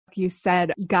you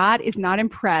said, God is not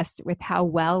impressed with how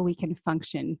well we can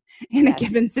function in a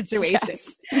given situation.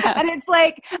 Yes. And it's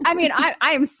like, I mean, I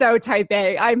am so type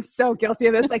A. I'm so guilty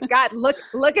of this. Like, God,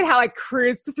 look at how I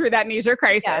cruised through that major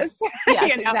crisis.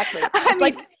 Yes,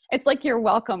 exactly. It's like you're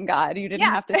welcome, God. You didn't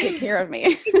have to take care of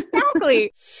me.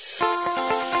 Exactly.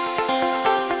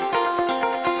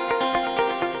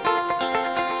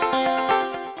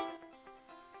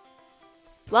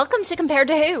 Welcome to Compared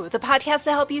to Who, the podcast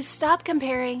to help you stop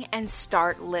comparing and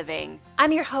start living.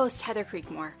 I'm your host, Heather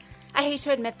Creekmore. I hate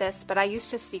to admit this, but I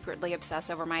used to secretly obsess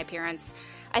over my appearance.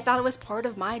 I thought it was part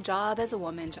of my job as a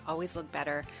woman to always look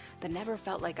better, but never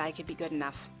felt like I could be good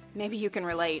enough. Maybe you can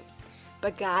relate.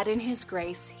 But God, in His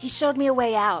grace, He showed me a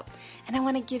way out, and I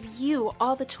want to give you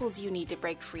all the tools you need to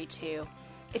break free too.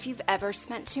 If you've ever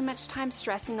spent too much time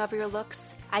stressing over your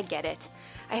looks, I get it.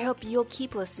 I hope you'll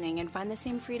keep listening and find the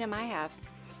same freedom I have.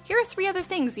 Here are 3 other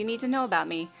things you need to know about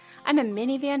me. I'm a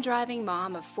minivan driving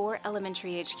mom of 4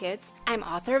 elementary age kids. I'm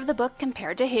author of the book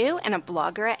Compared to Who and a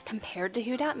blogger at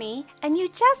comparedtowho.me. And you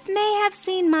just may have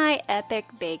seen my epic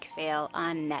bake fail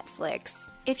on Netflix.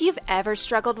 If you've ever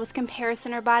struggled with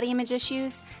comparison or body image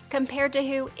issues, Compared to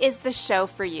Who is the show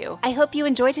for you. I hope you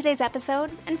enjoy today's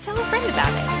episode and tell a friend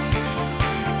about it.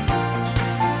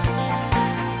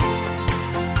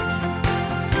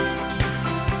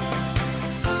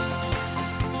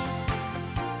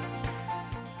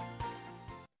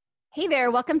 Hey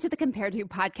there, welcome to the Compared to Who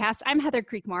podcast. I'm Heather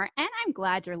Creekmore, and I'm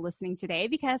glad you're listening today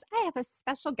because I have a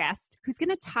special guest who's going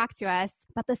to talk to us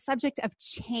about the subject of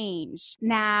change.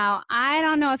 Now, I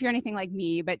don't know if you're anything like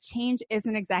me, but change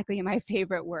isn't exactly my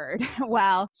favorite word.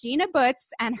 Well, Gina Butz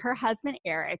and her husband,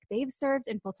 Eric, they've served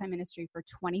in full-time ministry for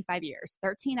 25 years,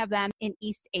 13 of them in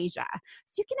East Asia.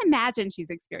 So you can imagine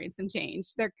she's experienced some change.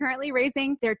 They're currently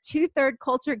raising their 2/3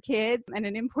 cultured kids and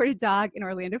an imported dog in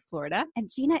Orlando, Florida. And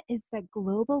Gina is the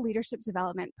global leadership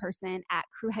development person at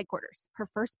Crew Headquarters. Her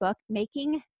first book,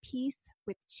 Making Peace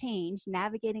with Change,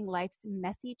 Navigating Life's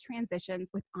Messy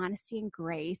Transitions with Honesty and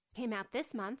Grace, came out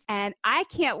this month. And I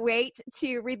can't wait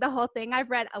to read the whole thing. I've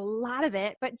read a lot of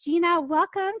it. But Gina,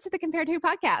 welcome to the Compared to Who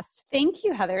podcast. Thank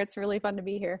you, Heather. It's really fun to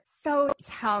be here. So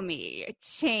tell me,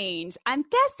 change. I'm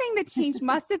guessing that change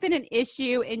must have been an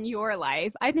issue in your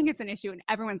life. I think it's an issue in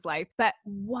everyone's life. But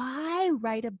why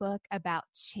write a book about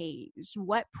change?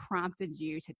 What prompted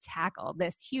you to tackle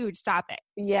this huge topic?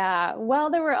 Yeah, well,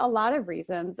 there were a lot of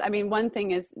reasons. I mean, one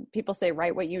thing is people say,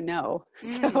 write what you know.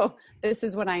 So this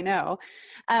is what I know.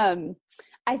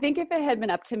 I think if it had been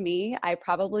up to me, I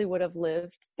probably would have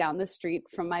lived down the street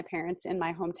from my parents in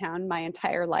my hometown my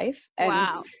entire life.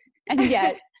 Wow. And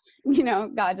yet,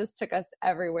 God just took us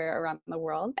everywhere around the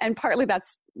world. And partly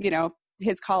that's,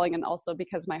 His calling, and also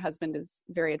because my husband is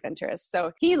very adventurous.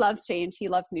 So he loves change. He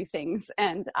loves new things.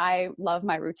 And I love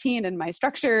my routine and my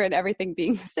structure and everything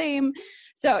being the same.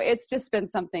 So it's just been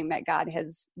something that God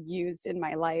has used in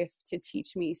my life to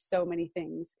teach me so many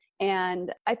things.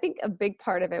 And I think a big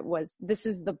part of it was, this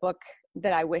is the book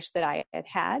that I wish that I had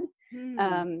had.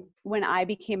 When I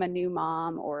became a new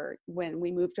mom, or when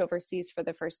we moved overseas for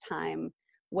the first time,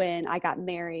 when I got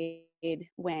married,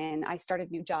 when I started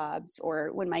new jobs,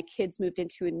 or when my kids moved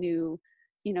into a new,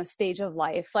 stage of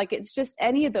life. Like, it's just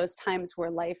any of those times where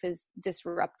life is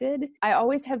disrupted. I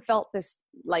always have felt this,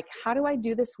 like, how do I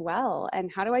do this well?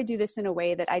 And how do I do this in a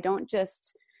way that I don't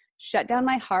just shut down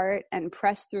my heart and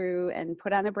press through and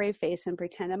put on a brave face and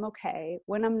pretend I'm okay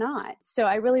when I'm not? So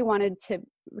I really wanted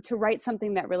to write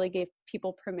something that really gave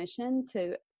people permission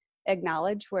to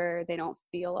acknowledge where they don't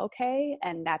feel okay,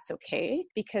 and that's okay,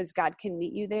 because God can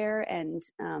meet you there, and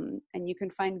you can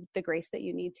find the grace that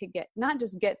you need to not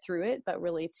just get through it, but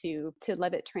really to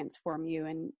let it transform you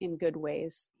in good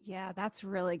ways. Yeah, that's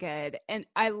really good. And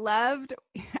I loved,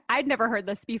 I'd never heard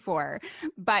this before,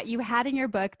 but you had in your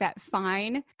book that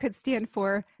FINE could stand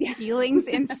for feelings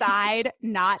inside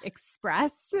not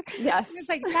expressed. Yes. It's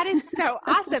like, that is so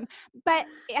awesome. But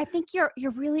I think you're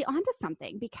really onto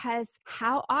something, because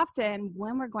how often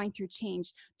when we're going through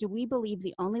change, do we believe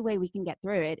the only way we can get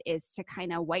through it is to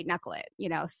kind of white knuckle it,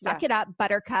 suck it up,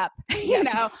 buttercup,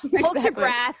 hold your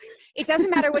breath. It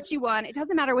doesn't matter what you want. It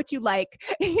doesn't matter what you like.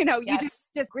 You just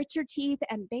grit your teeth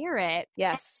and bear it.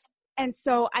 Yes. And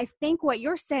so I think what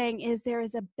you're saying is there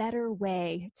is a better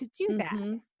way to do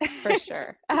that. For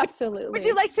sure. Absolutely. Would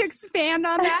you like to expand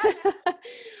on that?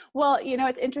 Well,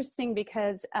 it's interesting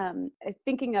because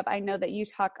I know that you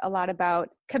talk a lot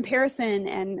about comparison,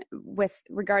 and with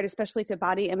regard especially to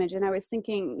body image. And I was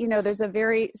thinking, there's a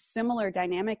very similar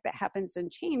dynamic that happens in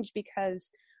change, because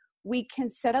we can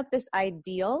set up this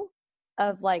ideal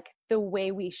of like the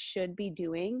way we should be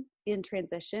doing in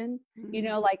transition. You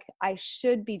know, like I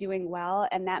should be doing well,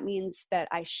 and that means that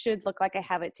I should look like I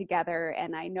have it together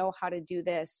and I know how to do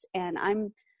this, and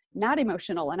I'm not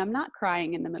emotional and I'm not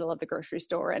crying in the middle of the grocery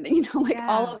store, and you know, like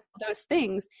all of those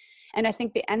things. And I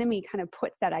think the enemy kind of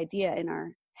puts that idea in our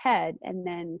head, and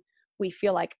then we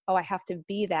feel like, oh, I have to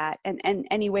be that, and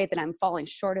any way that I'm falling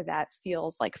short of that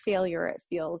feels like failure. It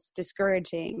feels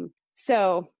discouraging.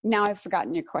 So now I've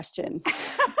forgotten your question.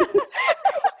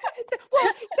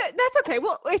 Well, that's okay.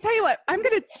 Well, I tell you what, I'm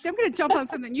gonna jump on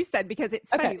something you said, because it's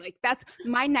funny. Like, that's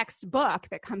my next book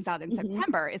that comes out in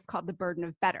September is called The Burden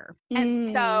of Better.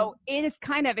 And so it is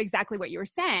kind of exactly what you were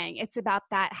saying. It's about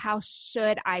that. How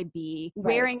should I be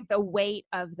wearing the weight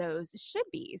of those should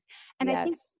be's? And I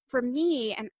think for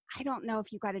me, and I don't know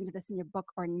if you got into this in your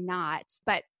book or not,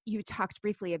 but you talked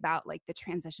briefly about like the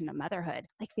transition to motherhood.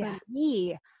 Like for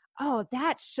me, oh,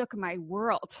 that shook my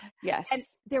world. Yes. And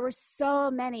there were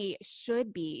so many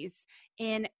should be's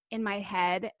in my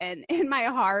head and in my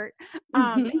heart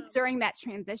during that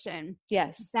transition.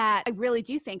 Yes. That I really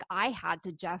do think I had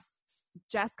to just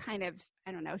kind of,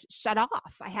 I don't know, shut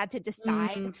off. I had to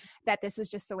decide that this was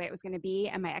just the way it was going to be,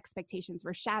 and my expectations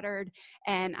were shattered,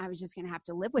 and I was just going to have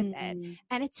to live with it.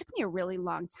 And it took me a really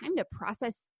long time to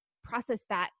process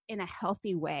that in a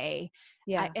healthy way,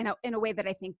 in a way that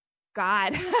I think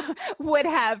God would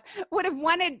have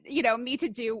wanted, you know, me to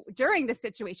do during the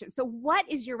situation. So what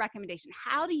is your recommendation?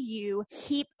 How do you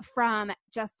keep from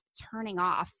just turning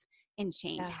off in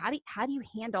change? How do you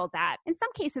handle that? In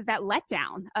some cases, that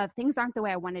letdown of things aren't the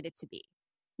way I wanted it to be.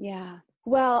 Yeah.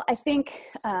 Well, I think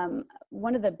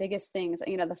one of the biggest things,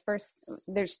 you know,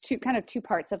 there's two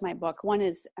parts of my book. One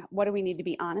is, what do we need to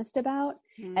be honest about?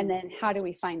 And then how do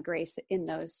we find grace in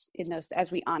those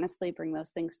as we honestly bring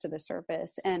those things to the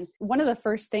surface? And one of the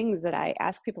first things that I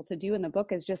ask people to do in the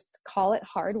book is just call it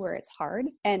hard where it's hard,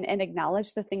 and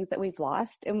acknowledge the things that we've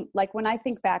lost. And like, when I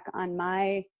think back on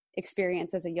my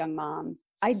experience as a young mom,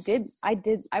 I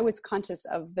was conscious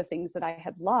of the things that I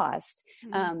had lost.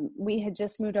 We had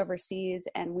just moved overseas,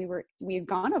 and we had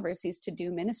gone overseas to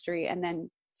do ministry. And then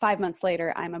 5 months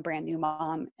later, I'm a brand new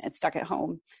mom and stuck at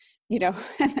home, you know,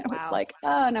 and I was like,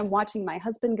 oh, and I'm watching my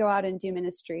husband go out and do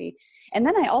ministry. And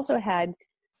then I also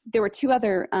there were two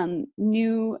other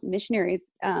new missionary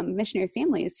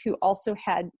families who also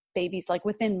had babies like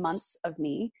within months of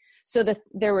me. So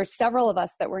there were several of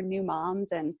us that were new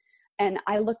moms, and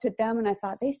I looked at them and I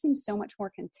thought, they seem so much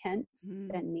more content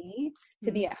than me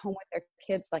to be at home with their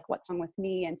kids. Like, what's wrong with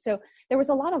me? And so there was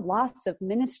a lot of loss of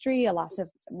ministry, a loss of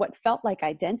what felt like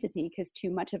identity, because too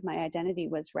much of my identity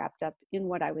was wrapped up in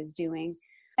what I was doing.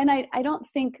 And I don't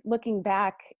think, looking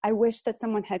back, I wish that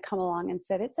someone had come along and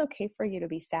said, it's okay for you to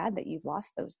be sad that you've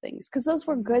lost those things, because those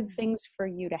were good things for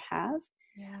you to have.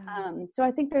 So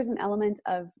I think there's an element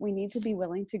of, we need to be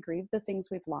willing to grieve the things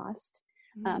we've lost.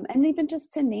 And even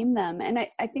just to name them. And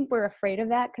I think we're afraid of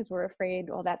that, because we're afraid,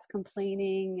 well, that's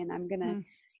complaining, and I'm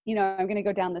going to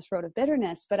go down this road of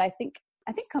bitterness. But I think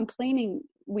complaining,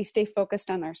 we stay focused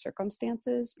on our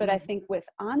circumstances. But I think with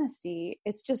honesty,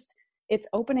 it's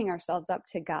opening ourselves up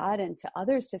to God and to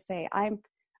others to say,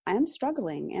 I'm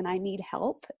struggling and I need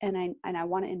help. And I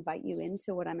want to invite you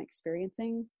into what I'm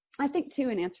experiencing. I think too,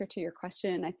 in answer to your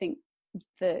question, I think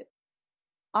that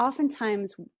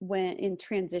oftentimes when in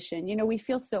transition, you know, we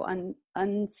feel so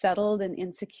unsettled and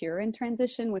insecure in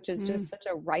transition, which is just such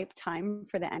a ripe time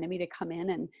for the enemy to come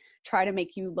in and try to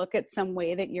make you look at some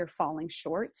way that you're falling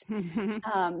short.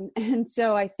 And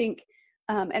so I think,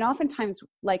 and oftentimes,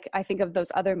 like, I think of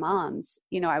those other moms,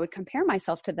 you know, I would compare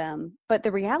myself to them, but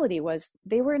the reality was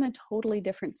they were in a totally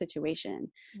different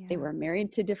situation. They were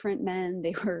married to different men.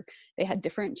 They had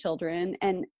different children.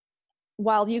 And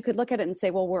while you could look at it and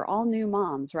say, well, we're all new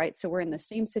moms, right? So we're in the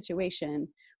same situation.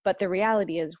 But the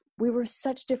reality is, we were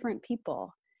such different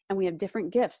people, and we have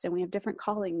different gifts, and we have different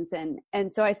callings.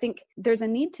 And so I think there's a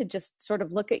need to just sort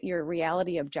of look at your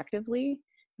reality objectively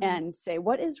and say,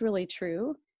 what is really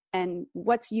true, and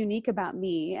what's unique about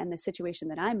me and the situation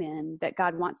that I'm in that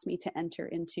God wants me to enter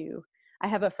into. I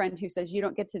have a friend who says, you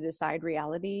don't get to decide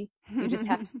reality. You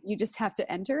just have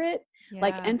to enter it.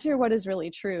 Like, enter what is really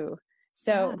true.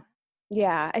 So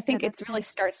I think it really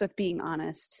starts with being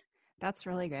honest. That's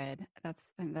really good.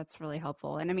 That's really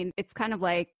helpful. And I mean, it's kind of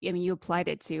like, I mean, you applied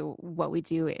it to what we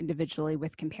do individually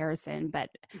with comparison, but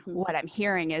what I'm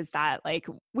hearing is that, like,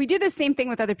 we do the same thing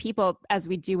with other people as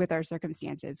we do with our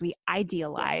circumstances. We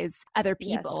idealize other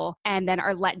people and then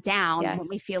are let down when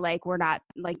we feel like we're not,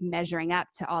 like, measuring up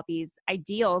to all these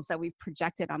ideals that we've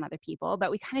projected on other people. But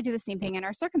we kind of do the same thing in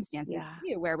our circumstances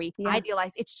too, where we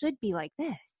idealize it should be like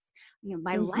this.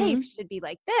 my life should be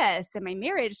like this, and my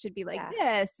marriage should be like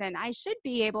this, and I should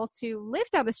be able to live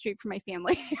down the street from my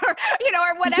family, or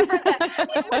whatever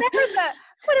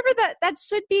that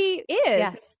should be is.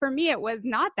 Yes. For me, it was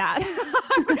not that.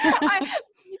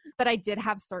 But I did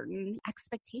have certain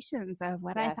expectations of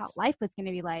what I thought life was going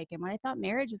to be like, and what I thought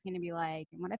marriage was going to be like,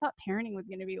 and what I thought parenting was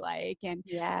going to be like. And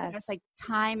it's like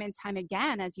time and time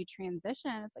again, as you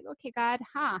transition, it's like, okay, God,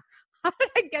 how did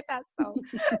I get that so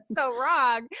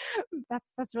wrong?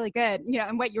 That's really good.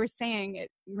 And what you were saying,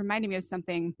 it reminded me of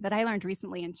something that I learned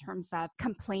recently in terms of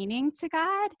complaining to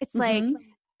God. It's like,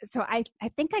 so I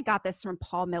think I got this from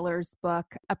Paul Miller's book,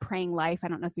 A Praying Life. I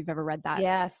don't know if you've ever read that.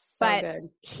 Yes. But good.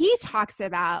 He talks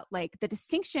about like the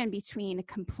distinction between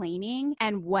complaining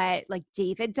and what like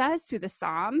David does through the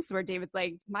Psalms, where David's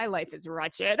like, my life is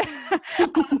wretched.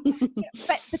 But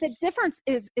the difference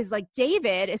is like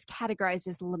David is categorized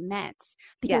as lament,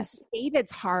 because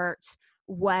David's heart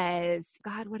was,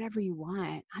 God, whatever you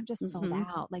want, I'm just sold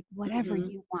out. Like whatever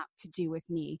you want to do with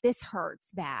me, this hurts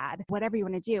bad, whatever you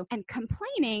want to do. And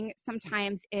complaining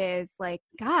sometimes is like,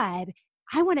 God,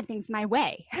 I wanted things my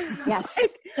way. Yes.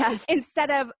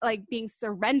 Instead of like being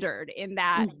surrendered in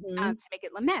that to make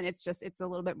it lament. It's a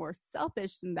little bit more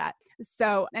selfish than that.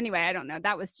 So anyway, I don't know.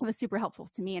 That was super helpful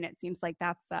to me. And it seems like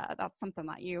that's something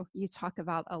that you talk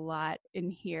about a lot in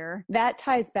here. That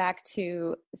ties back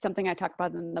to something I talk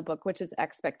about in the book, which is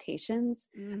expectations.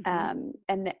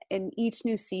 And in each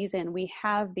new season, we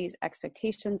have these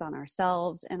expectations on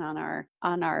ourselves and on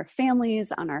our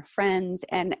families, on our friends.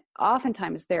 And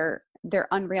oftentimes they're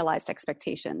unrealized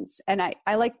expectations. And I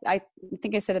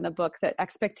think I said in the book that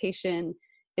expectation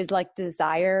is like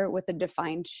desire with a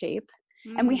defined shape.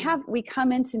 And we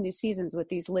come into new seasons with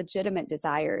these legitimate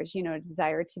desires, a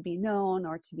desire to be known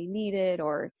or to be needed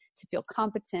or to feel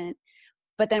competent.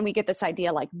 But then we get this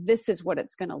idea like, this is what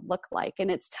it's going to look like.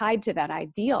 And it's tied to that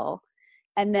ideal.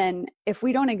 And then if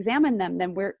we don't examine them,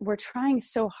 then we're trying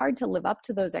so hard to live up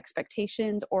to those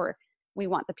expectations, or we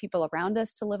want the people around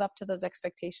us to live up to those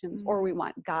expectations, or we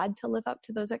want God to live up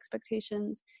to those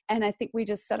expectations. And I think we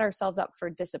just set ourselves up for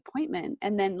disappointment.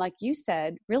 And then, like you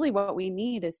said, really what we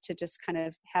need is to just kind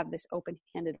of have this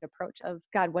open-handed approach of,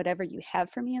 God, whatever you have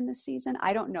for me in this season,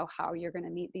 I don't know how you're going to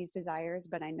meet these desires,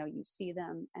 but I know you see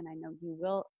them, and I know you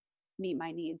will meet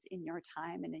my needs in your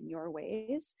time and in your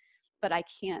ways. But I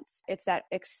can't. It's that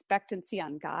expectancy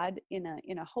on God in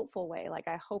a hopeful way. Like,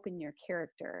 I hope in your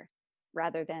character,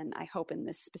 rather than I hope in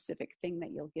this specific thing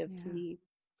that you'll give to me.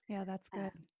 Yeah, that's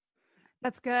good.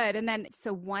 That's good. And then,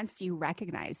 so once you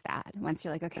recognize that, once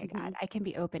you're like, okay, God, I can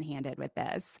be open-handed with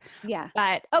this. Yeah.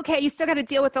 But okay, you still got to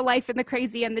deal with the life and the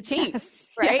crazy and the change,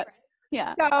 right? Yes.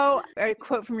 Yeah. So a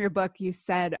quote from your book, you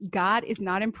said, God is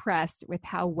not impressed with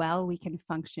how well we can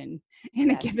function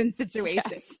in a given situation.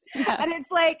 Yes. And it's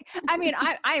like, I mean,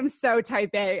 I am so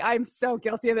type A. I'm so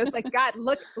guilty of this. Like, God,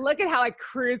 look at how I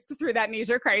cruised through that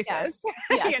major crisis.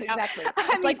 Yes,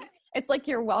 exactly. It's like,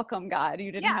 you're welcome, God.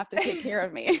 You didn't have to take care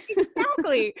of me.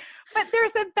 Exactly. But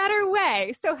there's a better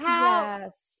way. So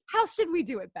how should we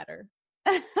do it better?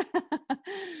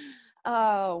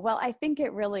 Oh, well, I think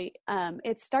it really,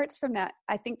 it starts from that.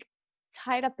 I think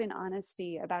tied up in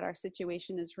honesty about our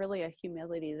situation is really a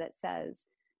humility that says,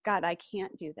 God, I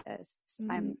can't do this.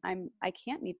 I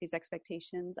can't meet these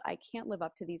expectations. I can't live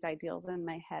up to these ideals in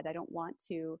my head. I don't want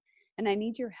to, and I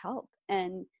need your help.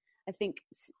 And I think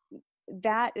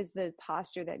that is the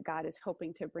posture that God is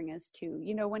hoping to bring us to.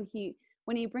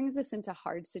 When he brings us into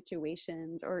hard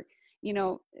situations, or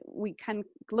we can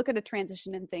look at a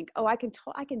transition and think, oh, I can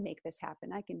make this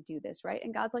happen. I can do this, right?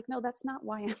 And God's like, no, that's not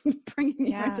why I'm bringing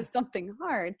you into something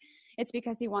hard. It's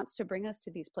because he wants to bring us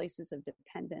to these places of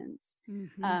dependence.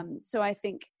 So I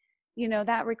think,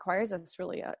 that requires us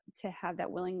really to have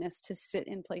that willingness to sit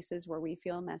in places where we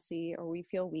feel messy or we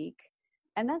feel weak.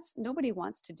 And nobody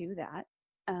wants to do that.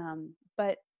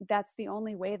 But that's the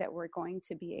only way that we're going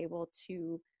to be able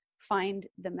to find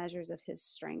the measures of his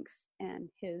strength and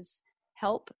his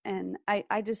help. And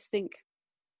I just think,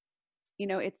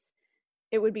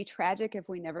 it would be tragic if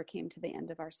we never came to the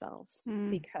end of ourselves,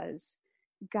 because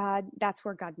God, that's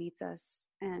where God meets us.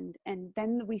 And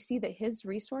then we see that his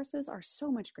resources are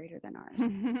so much greater than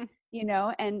ours,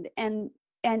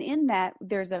 and in that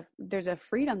there's a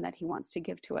freedom that he wants to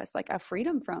give to us, like a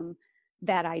freedom from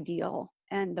that ideal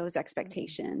and those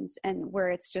expectations, and where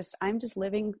it's just, I'm just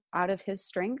living out of his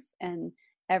strength, and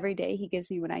every day he gives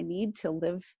me what I need to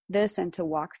live this and to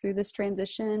walk through this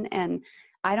transition. And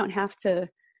I don't have to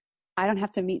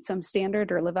meet some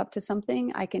standard or live up to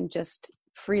something. I can just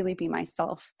freely be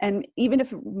myself. And even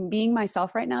if being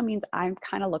myself right now means I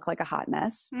kind of look like a hot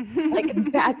mess,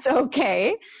 like that's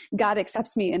okay. God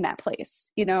accepts me in that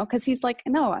place, you know, because he's like,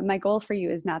 no, my goal for you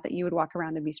is not that you would walk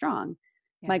around and be strong.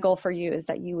 Yeah. My goal for you is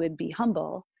that you would be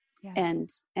humble.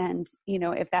 Yes. And, you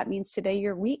know, if that means today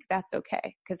you're weak, that's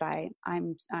okay. Cause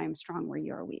I'm strong where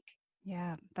you're weak.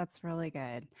 Yeah, that's really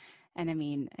good. And I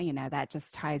mean, you know, that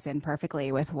just ties in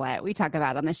perfectly with what we talk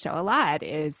about on the show a lot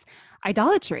is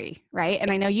idolatry, right?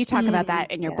 And I know you talk about that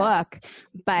in your book,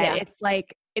 but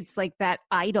it's like that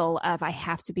idol of I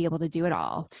have to be able to do it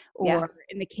all. Or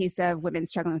in the case of women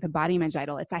struggling with a body image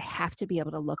idol, it's I have to be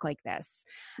able to look like this.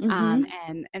 And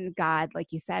God,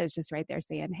 like you said, is just right there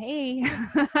saying, hey,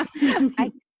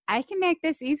 I can make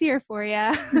this easier for you.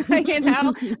 You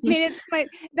know, I mean, it's like,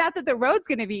 not that the road's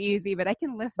going to be easy, but I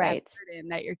can lift that burden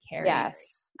that you're carrying.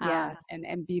 Yes.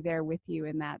 And be there with you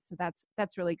in that. So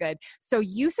that's really good. So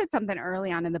you said something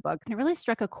early on in the book, and it really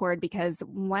struck a chord because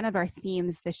one of our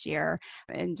themes this year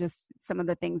and just some of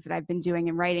the things that I've been doing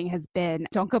and writing has been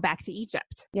don't go back to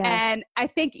Egypt. Yes. And I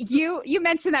think you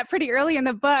mentioned that pretty early in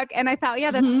the book. And I thought,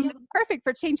 that's perfect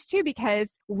for change too, because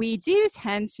we do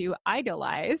tend to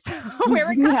idolize where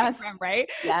we're coming from, right?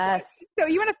 Yes. So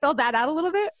you want to fill that out a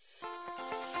little bit?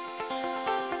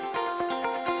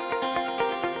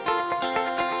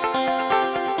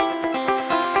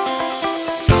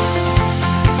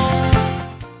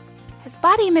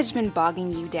 Body image been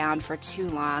bogging you down for too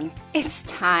long? It's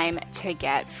time to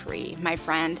get free, my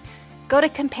friend. Go to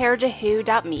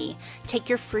comparedtowho.me, take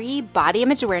your free body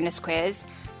image awareness quiz.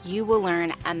 You will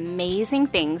learn amazing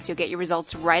things. You'll get your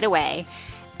results right away.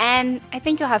 And I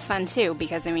think you'll have fun too,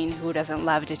 because I mean, who doesn't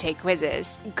love to take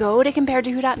quizzes? Go to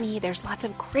comparedtowho.me. There's lots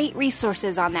of great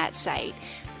resources on that site.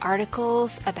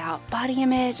 Articles about body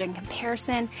image and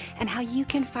comparison and how you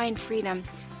can find freedom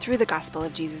through the gospel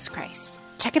of Jesus Christ.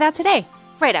 Check it out today,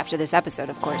 right after this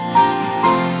episode, of course.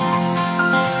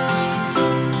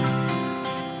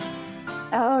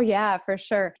 Oh, yeah, for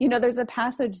sure. You know, there's a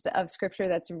passage of scripture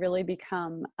that's really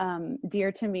become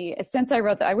dear to me since I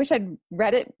wrote that. I wish I'd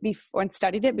read it before and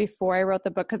studied it before I wrote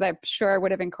the book, because I'm sure I would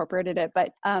have incorporated it.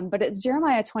 But it's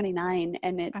Jeremiah 29,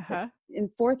 and it in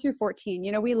 4-14.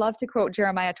 You know, we love to quote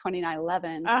Jeremiah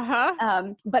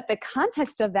 29:11. But the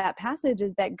context of that passage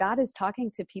is that God is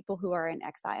talking to people who are in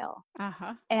exile.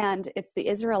 And it's the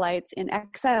Israelites in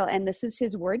exile, and this is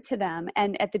his word to them.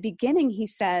 And at the beginning, he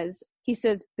says,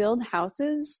 build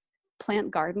houses,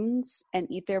 plant gardens, and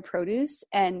eat their produce.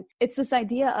 And it's this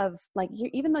idea of like,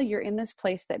 even though you're in this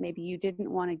place that maybe you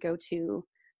didn't want to go to,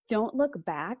 don't look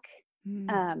back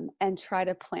and try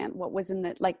to plant what was in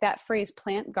the, like that phrase,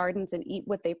 plant gardens and eat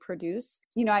what they produce.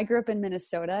 You know, I grew up in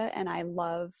Minnesota, and I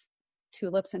love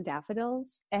tulips and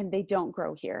daffodils, and they don't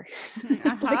grow here.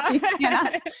 Like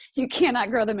you cannot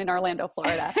grow them in Orlando,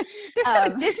 Florida. There's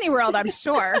some at Disney World, I'm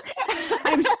sure.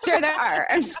 I'm sure there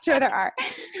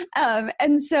are.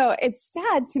 And so it's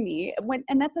sad to me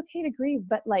and that's okay to grieve,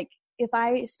 but like, if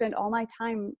I spend all my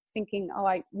time thinking,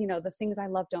 the things I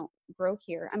love don't grow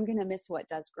here, I'm going to miss what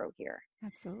does grow here.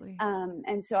 Absolutely.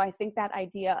 And so I think that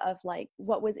idea of like,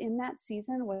 what was in that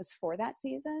season was for that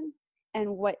season.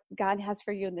 And what God has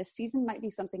for you in this season might be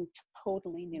something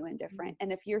totally new and different.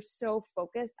 And if you're so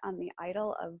focused on the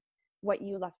idol of what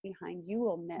you left behind, you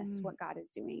will miss what God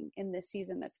is doing in this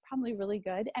season that's probably really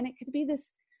good. And it could be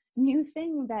this new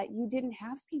thing that you didn't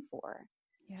have before.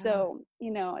 Yeah. So,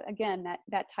 you know, again,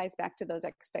 that ties back to those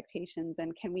expectations,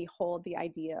 and can we hold the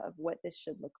idea of what this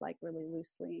should look like really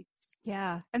loosely?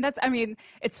 Yeah. And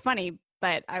it's funny,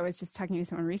 but I was just talking to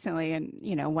someone recently, and,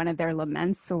 you know, one of their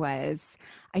laments was,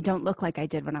 I don't look like I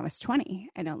did when I was 20.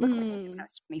 I don't look like I did when I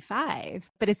was 25,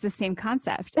 but it's the same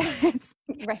concept.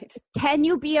 Right. Can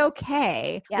you be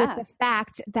okay with the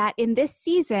fact that in this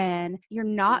season, you're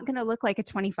not going to look like a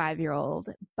 25-year-old,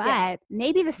 but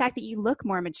maybe the fact that you look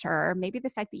more mature, maybe the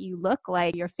fact that you look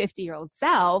like your 50-year-old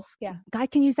self,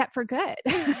 God can use that for good.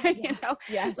 You know,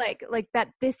 like that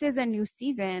this is a new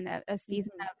season, a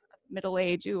season of middle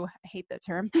age. Ooh, I hate that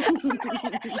term. But you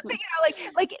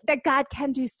know, like that God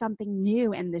can do something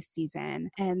new in this season,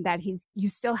 and that you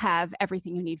still have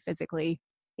everything you need physically.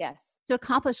 Yes. To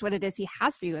accomplish what it is he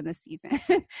has for you in this season.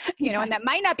 You know, and that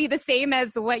might not be the same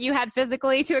as what you had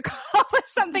physically to accomplish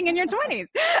something in your 20s.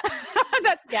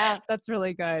 That's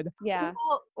really good. Yeah.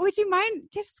 Well, would you mind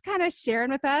just kind of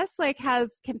sharing with us, like,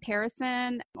 has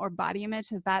comparison or body image,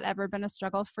 has that ever been a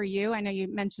struggle for you? I know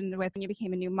you mentioned when you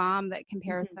became a new mom that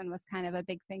comparison was kind of a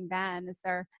big thing then. Is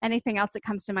there anything else that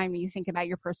comes to mind when you think about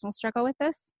your personal struggle with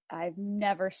this? I've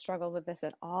never struggled with this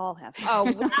at all. Oh,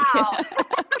 wow.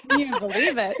 Can you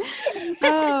believe it?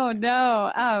 Oh,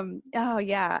 no. Oh,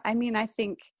 yeah. I mean, I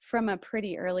think from a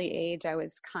pretty early age, I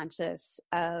was conscious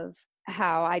of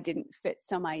how I didn't fit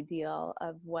some ideal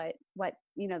of what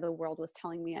the world was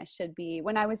telling me I should be.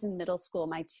 When I was in middle school,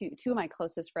 my two of my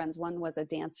closest friends, one was a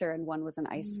dancer and one was an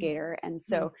ice skater, and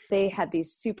so they had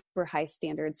these super high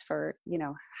standards for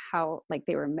how, like,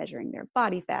 they were measuring their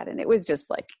body fat, and it was just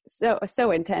like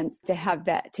so intense to have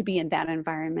that, to be in that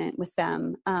environment with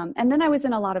them. And then I was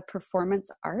in a lot of performance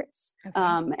arts,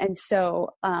 and so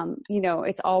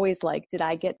it's always like, did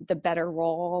I get the better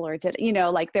role, or did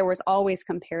like, there was always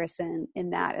comparison in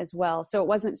that as well. So it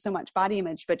wasn't so much body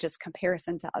image, but just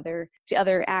comparison to other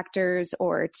actors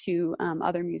or to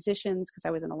other musicians, because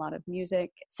I was in a lot of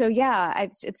music. So yeah,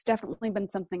 it's definitely been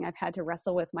something I've had to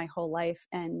wrestle with my whole life,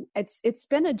 and it's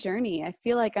been a journey. I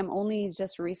feel like I'm only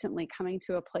just recently coming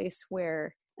to a place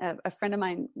where a friend of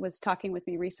mine was talking with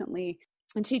me recently,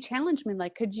 and she challenged me,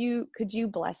 like, could you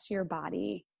bless your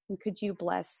body, and could you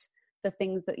bless the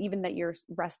things that you're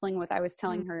wrestling with? I was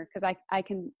telling her, because I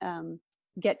can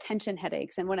get tension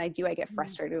headaches, and when I do, I get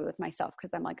frustrated with myself,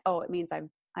 because I'm like, oh, it means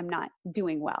I'm not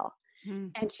doing well.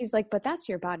 And she's like, but that's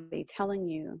your body telling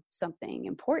you something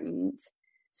important,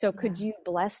 so could you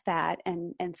bless that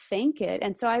and thank it?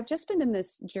 And so I've just been in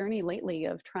this journey lately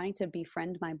of trying to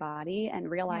befriend my body and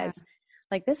realize,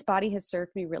 like, this body has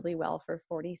served me really well for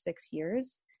 46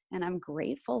 years, and I'm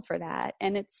grateful for that.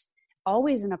 And it's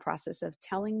always in a process of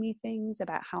telling me things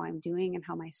about how I'm doing and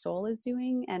how my soul is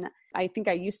doing. And I think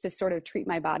I used to sort of treat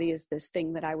my body as this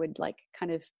thing that I would, like,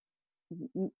 kind of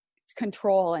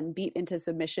control and beat into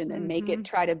submission and make it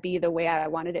try to be the way I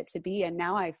wanted it to be. And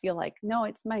now I feel like, no,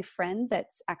 it's my friend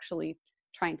that's actually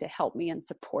trying to help me and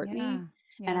support me.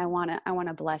 And I want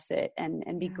to bless it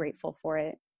and be grateful for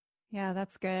it. Yeah,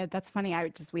 that's good. That's funny.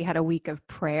 We had a week of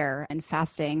prayer and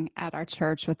fasting at our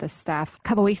church with the staff a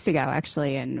couple weeks ago,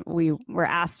 actually. And we were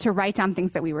asked to write down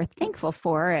things that we were thankful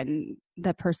for. And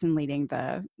the person leading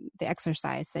the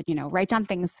exercise said, write down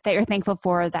things that you're thankful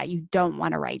for that you don't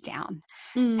want to write down.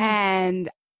 And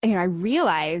I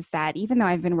realized that even though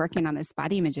I've been working on this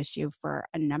body image issue for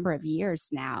a number of years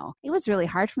now, it was really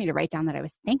hard for me to write down that I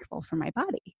was thankful for my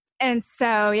body. And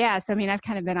so, I've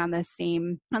kind of been on the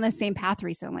same path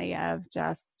recently of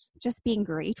just being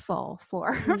grateful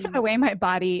for the way my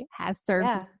body has served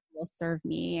me, will serve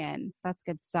me. And that's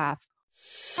good stuff.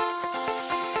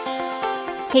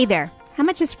 Hey there. How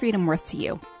much is freedom worth to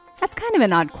you? That's kind of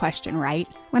an odd question, right?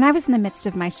 When I was in the midst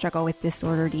of my struggle with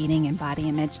disordered eating and body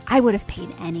image, I would have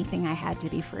paid anything I had to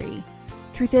be free.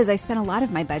 Truth is, I spent a lot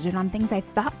of my budget on things I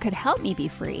thought could help me be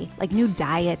free, like new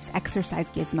diets, exercise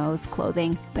gizmos,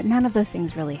 clothing, but none of those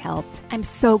things really helped. I'm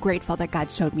so grateful that God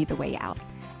showed me the way out.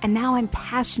 And now I'm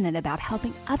passionate about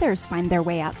helping others find their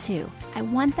way out too. I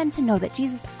want them to know that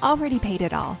Jesus already paid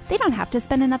it all. They don't have to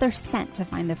spend another cent to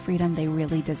find the freedom they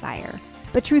really desire.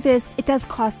 But truth is, it does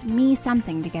cost me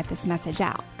something to get this message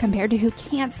out, compared to who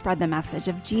can't spread the message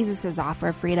of Jesus' offer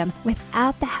of freedom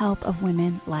without the help of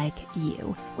women like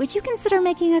you. Would you consider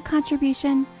making a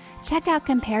contribution? Check out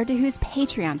Compared to Who's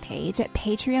Patreon page at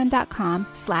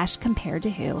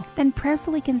patreon.com/comparedtowho. Then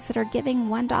prayerfully consider giving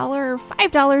 $1 or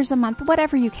 $5 a month,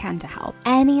 whatever you can to help.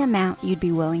 Any amount you'd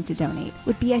be willing to donate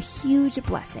would be a huge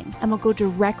blessing and will go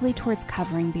directly towards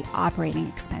covering the operating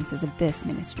expenses of this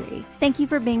ministry. Thank you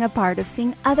for being a part of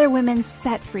seeing other women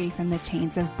set free from the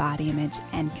chains of body image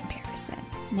and comparison.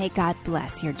 May God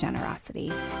bless your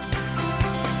generosity.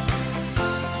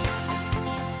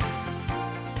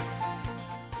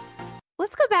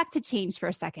 Let's go back to change for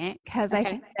a second, because I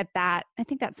think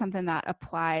that's something that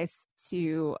applies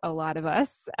to a lot of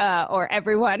us, or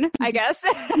everyone, I guess.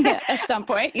 At some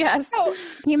point, yes. So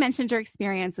you mentioned your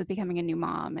experience with becoming a new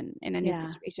mom and in a new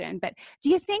situation, but do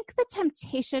you think the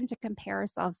temptation to compare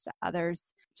ourselves to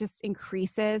others just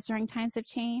increases during times of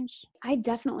change? I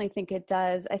definitely think it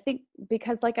does. I think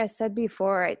because, like I said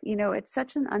before, it's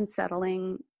such an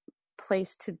unsettling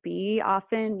place to be.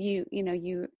 Often you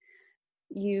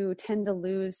tend to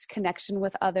lose connection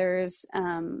with others,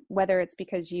 whether it's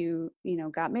because you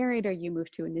got married, or you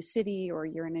moved to a new city, or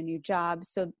you're in a new job.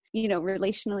 So,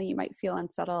 relationally, you might feel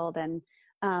unsettled, and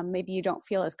maybe you don't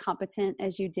feel as competent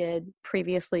as you did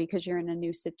previously because you're in a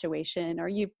new situation, or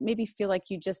you maybe feel like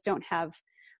you just don't have,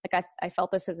 like I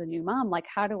felt this as a new mom, like,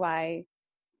 how do I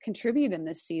contribute in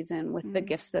this season with the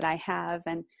gifts that I have?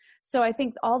 And so I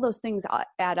think all those things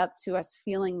add up to us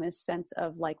feeling this sense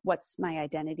of like, what's my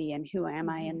identity and who am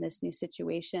I in this new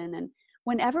situation? And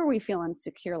whenever we feel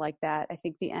insecure like that, I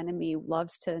think the enemy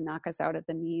loves to knock us out at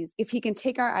the knees. If he can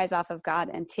take our eyes off of God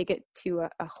and take it to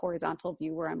a horizontal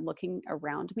view where I'm looking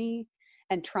around me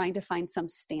and trying to find some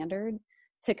standard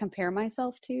to compare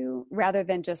myself to, rather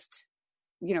than just,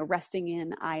 resting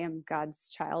in, I am God's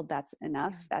child, that's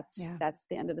enough. That's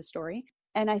the end of the story.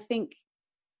 And I think,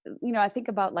 I think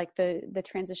about like the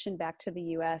transition back to the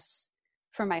US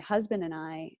for my husband and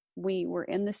I. We were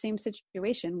in the same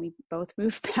situation. We both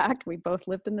moved back. We both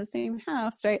lived in the same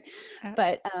house, right?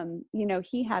 But,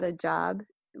 he had a job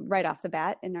right off the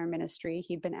bat in our ministry.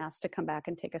 He'd been asked to come back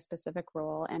and take a specific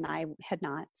role, and I had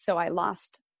not. So I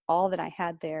lost all that I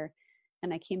had there,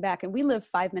 and I came back. And we lived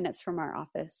 5 minutes from our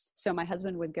office. So my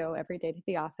husband would go every day to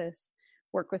the office,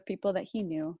 work with people that he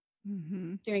knew,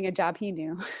 doing a job he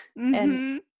knew.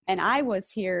 And I was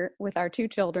here with our 2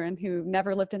 children who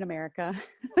never lived in America.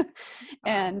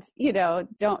 And,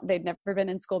 they'd never been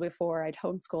in school before. I'd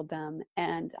homeschooled them.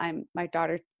 And my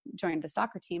daughter joined a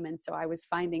soccer team. And so I was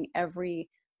finding every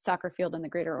soccer field in the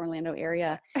greater Orlando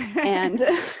area. And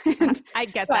I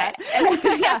get so that.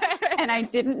 And I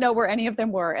didn't know where any of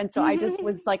them were. And so I just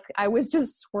was like, I was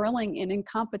just swirling in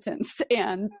incompetence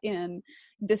and in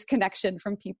disconnection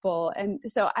from people. And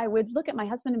so I would look at my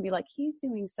husband and be like, he's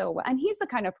doing so well. And he's the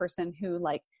kind of person who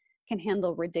like can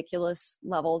handle ridiculous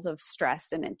levels of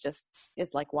stress, and it just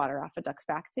is like water off a duck's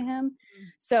back to him.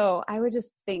 So I would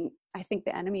just I think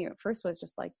the enemy at first was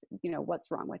just like, what's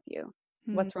wrong with you?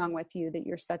 What's wrong with you that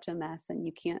you're such a mess and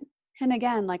you can't? And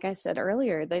again, like I said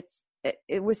earlier,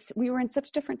 we were in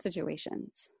such different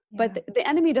situations, but the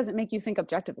enemy doesn't make you think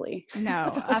objectively.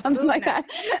 No, something like that.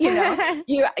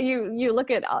 You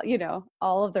look at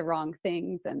all of the wrong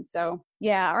things. And so,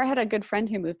 or I had a good friend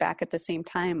who moved back at the same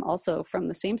time, also from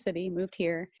the same city, moved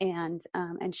here. And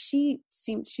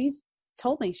she's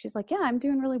told me, she's like, I'm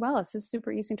doing really well. This is a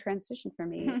super easy transition for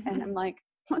me. And I'm like,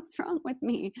 what's wrong with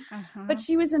me? But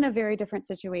she was in a very different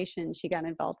situation. She got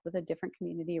involved with a different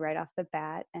community right off the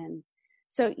bat. And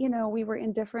so, we were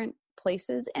in different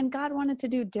places, and God wanted to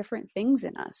do different things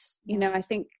in us. I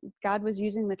think God was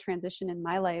using the transition in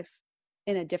my life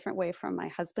in a different way from my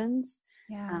husband's,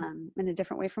 in a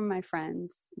different way from my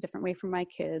friends, a different way from my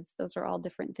kids. Those are all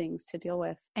different things to deal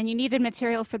with. And you needed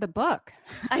material for the book.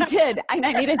 I did. And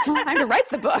I needed time to write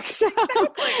the book. So,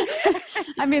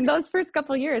 I mean, those first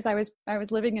couple of years, I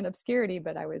was living in obscurity,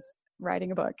 but I was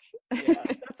writing a book.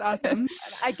 That's awesome.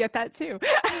 I get that too.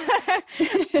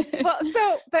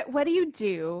 But what do you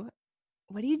do?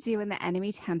 What do you do when the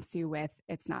enemy tempts you with,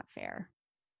 it's not fair?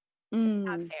 It's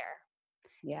not fair.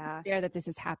 It's not fair that this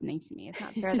is happening to me. It's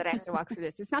not fair that I have to walk through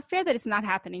this. It's not fair that it's not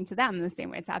happening to them the same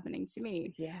way it's happening to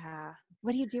me. Yeah.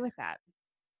 What do you do with that?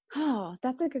 Oh,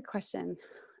 that's a good question.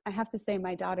 I have to say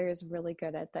my daughter is really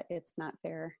good at the "it's not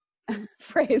fair"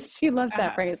 phrase. She loves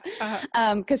that phrase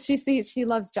because she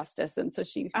loves justice, and so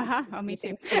she me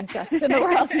too. Just in the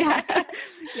world. Yeah.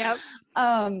 Yep.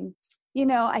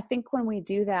 I think when we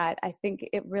do that, I think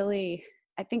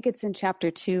it's in chapter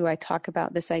 2. I talk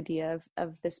about this idea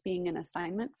of this being an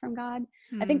assignment from God.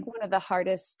 I think one of the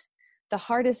hardest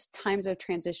times of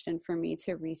transition for me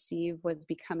to receive was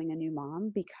becoming a new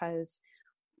mom, because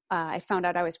I found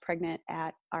out I was pregnant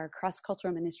at our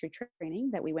cross-cultural ministry training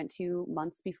that we went to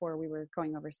months before we were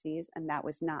going overseas. And that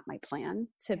was not my plan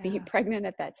to be pregnant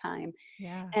at that time.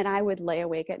 Yeah. And I would lay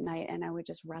awake at night and I would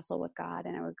just wrestle with God,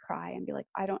 and I would cry and be like,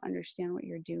 I don't understand what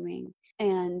you're doing.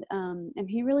 And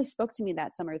he really spoke to me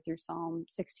that summer through Psalm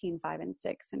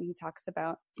 16:5-6. And he talks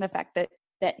about the fact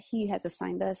that he has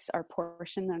assigned us our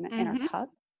portion in our cup.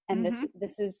 And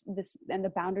this is and the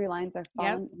boundary lines are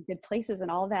falling in good places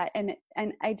and all that. And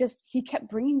he kept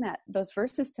bringing those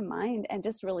verses to mind and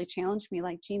just really challenged me,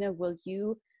 like, Gina, will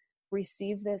you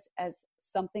receive this as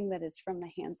something that is from the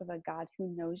hands of a God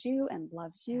who knows you and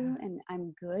loves you, and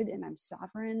I'm good and I'm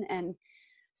sovereign? And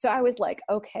so I was like,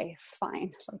 okay,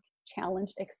 fine, like,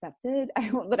 challenge accepted.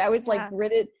 But I was like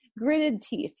gritted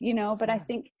teeth, but I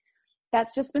think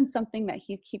that's just been something that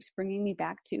he keeps bringing me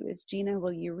back to is, Gina,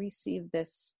 will you receive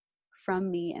this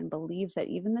from me and believe that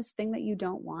even this thing that you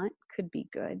don't want could be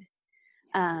good?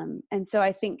 And so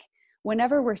I think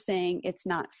whenever we're saying it's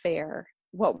not fair,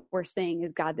 what we're saying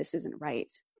is, God, this isn't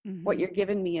right. What you're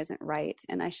giving me isn't right.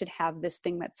 And I should have this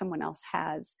thing that someone else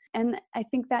has. And I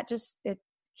think that it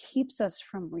keeps us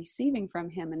from receiving from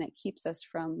him, and it keeps us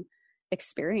from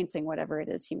experiencing whatever it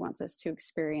is he wants us to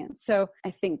experience. So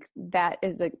I think I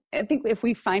think if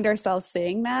we find ourselves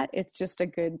saying that, it's just a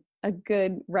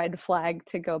good red flag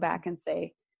to go back and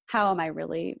say, how am I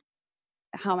really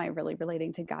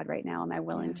relating to God right now? Am I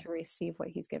willing to receive what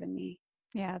he's given me?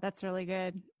 Yeah, that's really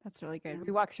good. That's really good.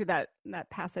 We walked through that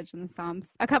passage in the Psalms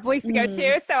a couple weeks ago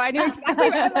too, so I knew exactly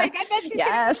what I'm like. I bet she's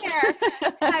yes. there.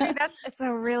 I mean,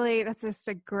 that's just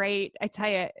a great. I tell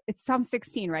you, it's Psalm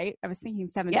 16, right? I was thinking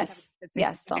 17.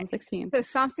 Yes, Psalm 16. So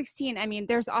Psalm 16. I mean,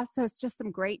 there's also just some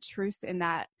great truths in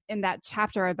that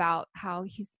chapter about how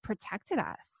he's protected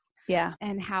us. Yeah.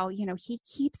 And how, he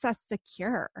keeps us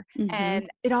secure, and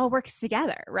it all works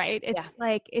together, right? It's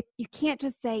like, you can't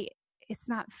just say, it's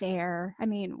not fair. I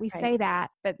mean, we say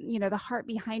that, but the heart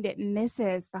behind it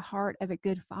misses the heart of a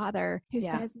good father who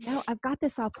says, no, I've got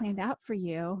this all planned out for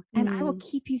you, and I will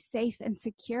keep you safe and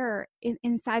secure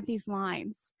inside these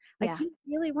lines. Like you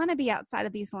really want to be outside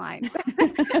of these lines.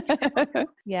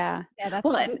 Yeah, that's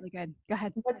really good. Go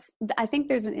ahead. I think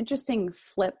there's an interesting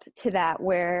flip to that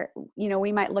where,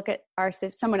 we might look at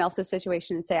someone else's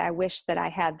situation and say, I wish that I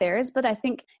had theirs. But I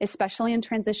think especially in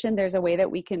transition, there's a way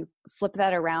that we can flip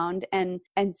that around and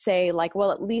say like,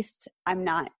 well, at least I'm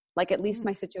not. Like, at least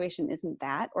my situation isn't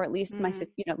that, or at least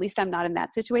at least I'm not in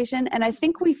that situation. And I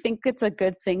think we think it's a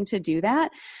good thing to do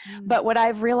that. But what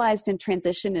I've realized in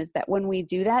transition is that when we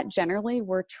do that, generally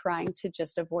we're trying to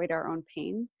just avoid our own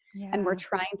pain, and we're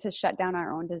trying to shut down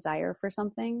our own desire for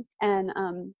something.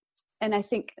 And I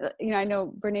think, I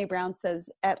know Brene Brown says,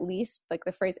 at least, like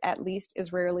the phrase at least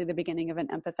is rarely the beginning of an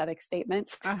empathetic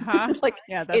statement.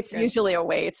 It's good. Usually a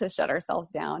way to shut ourselves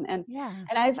down. And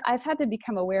I've had to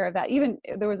become aware of that. Even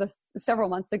there was several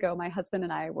months ago, my husband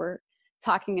and I were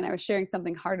talking and I was sharing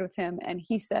something hard with him. And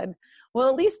he said, well,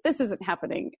 at least this isn't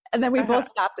happening. And then we both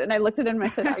stopped and I looked at him and I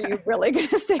said, are you really going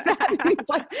to say that? And he's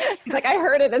like, I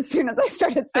heard it as soon as I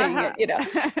started saying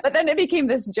it, but then it became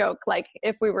this joke. Like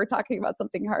if we were talking about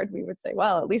something hard, we would say,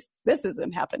 well, at least this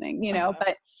isn't happening,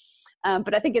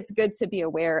 but I think it's good to be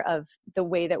aware of the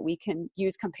way that we can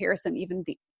use comparison, even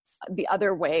the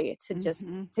other way, to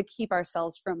just to keep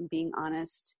ourselves from being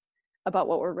honest about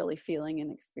what we're really feeling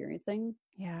and experiencing.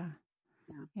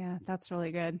 Yeah, that's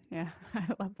really good. Yeah, I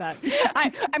love that.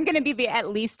 I'm going to be the at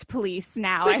least police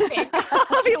now. I think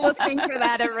I'll be listening for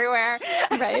that everywhere.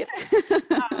 Right.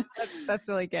 That's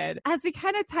really good. As we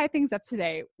kind of tie things up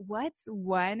today, what's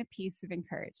one piece of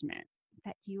encouragement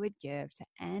that you would give to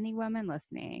any woman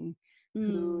listening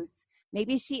who's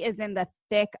maybe she is in the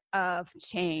thick of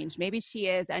change. Maybe she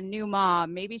is a new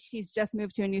mom. Maybe she's just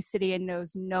moved to a new city and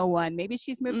knows no one. Maybe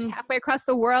she's moved halfway across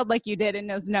the world like you did and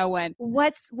knows no one.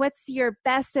 What's your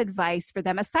best advice for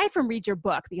them, aside from read your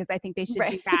book, because I think they should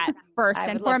do that first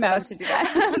and foremost. To do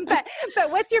that.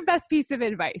 but what's your best piece of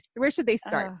advice? Where should they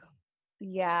start?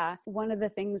 One of the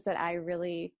things that I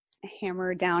really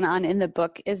hammer down on in the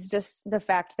book is just the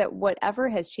fact that whatever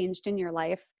has changed in your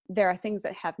life, there are things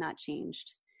that have not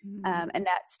changed. And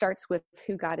that starts with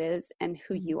who God is and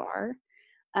who you are.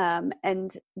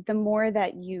 And the more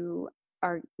that you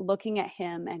are looking at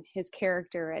him and his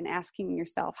character and asking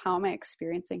yourself, how am I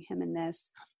experiencing him in this?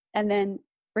 And then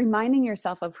reminding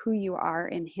yourself of who you are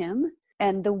in him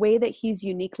and the way that he's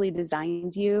uniquely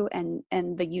designed you and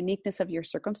the uniqueness of your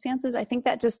circumstances. I think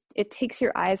that it takes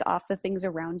your eyes off the things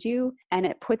around you and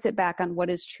it puts it back on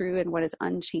what is true and what is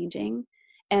unchanging.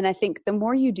 And I think the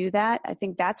more you do that, I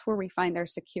think that's where we find our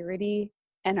security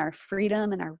and our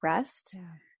freedom and our rest. Yeah.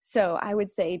 So I would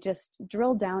say just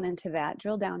drill down into that,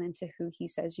 drill down into who he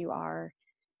says you are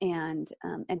and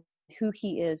who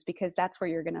he is, because that's where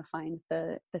you're going to find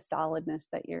the solidness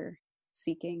that you're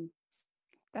seeking.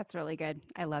 That's really good.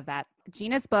 I love that.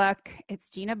 Gina's book, it's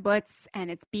Gina Butz and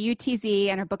it's Butz,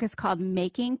 and her book is called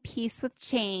Making Peace with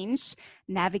Change,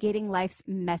 Navigating Life's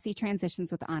Messy Transitions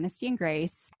with Honesty and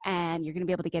Grace. And you're going to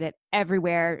be able to get it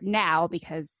everywhere now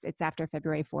because it's after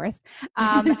February 4th.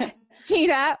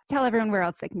 Gina, tell everyone where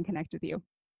else they can connect with you.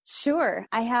 Sure.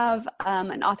 I have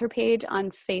an author page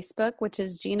on Facebook, which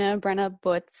is Gina Brenna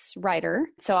Butz Writer.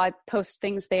 So I post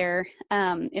things there.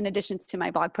 In addition to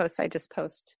my blog posts, I just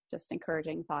post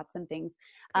encouraging thoughts and things.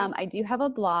 I do have a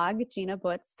blog,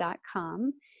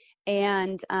 GinaButz.com.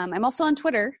 And I'm also on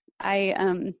Twitter.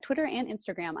 Twitter and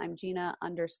Instagram, I'm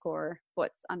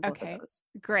Gina_Butz on both of those.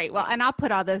 Great. Well, and I'll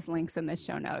put all those links in the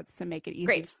show notes to make it easy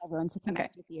for everyone to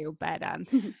connect with you. But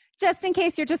just in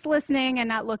case you're just listening and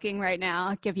not looking right now,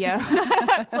 I'll give you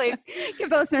give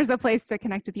the listeners a place to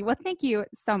connect with you. Well, thank you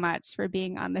so much for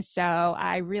being on the show.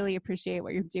 I really appreciate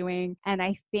what you're doing. And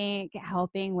I think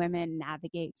helping women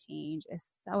navigate change is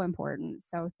so important.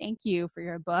 So thank you for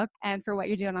your book and for what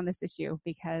you're doing on this issue,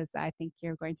 because I think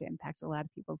you're going to impact a lot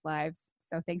of people's lives.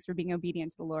 So thanks for being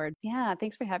obedient to the Lord. Yeah.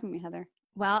 Thanks for having me, Heather.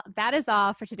 Well, that is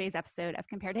all for today's episode of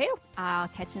Compared to Who. I'll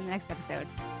catch you in the next episode.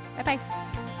 Bye-bye.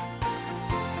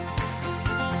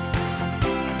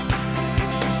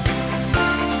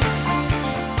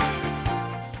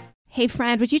 Hey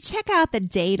friend, would you check out the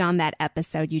date on that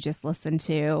episode you just listened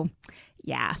to?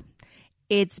 Yeah,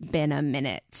 it's been a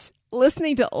minute.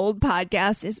 Listening to old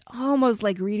podcasts is almost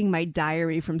like reading my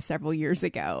diary from several years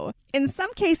ago. In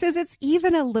some cases, it's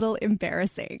even a little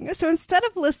embarrassing. So instead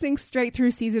of listening straight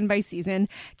through season by season,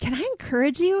 can I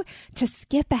encourage you to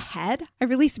skip ahead? I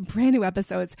release brand new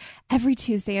episodes every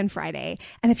Tuesday and Friday.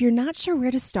 And if you're not sure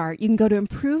where to start, you can go to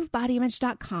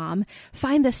improvebodyimage.com,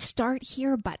 find the Start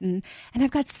Here button, and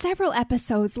I've got several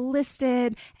episodes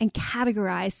listed and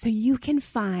categorized so you can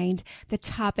find the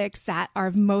topics that are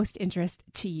of most interest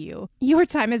to you. Your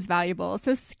time is valuable,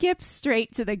 so skip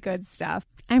straight to the good stuff.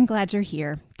 I'm glad you're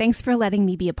here. Thanks for letting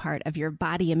me be a part of your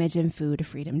body image and food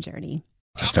freedom journey.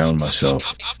 I found myself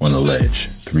on a ledge,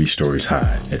 3 stories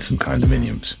high at some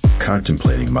condominiums,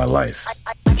 contemplating my life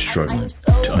and struggling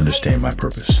to understand my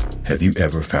purpose. Have you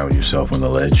ever found yourself on the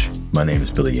ledge? My name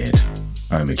is Billy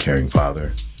Yant. I'm a caring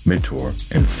father, mentor,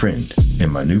 and friend.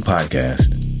 In my new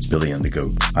podcast, Billy and the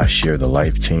Goat, I share the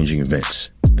life-changing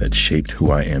events that shaped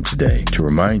who I am today to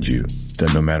remind you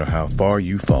that no matter how far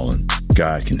you've fallen,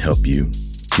 God can help you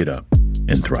get up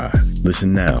and thrive.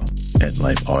 Listen now at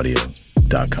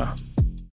lifeaudio.com.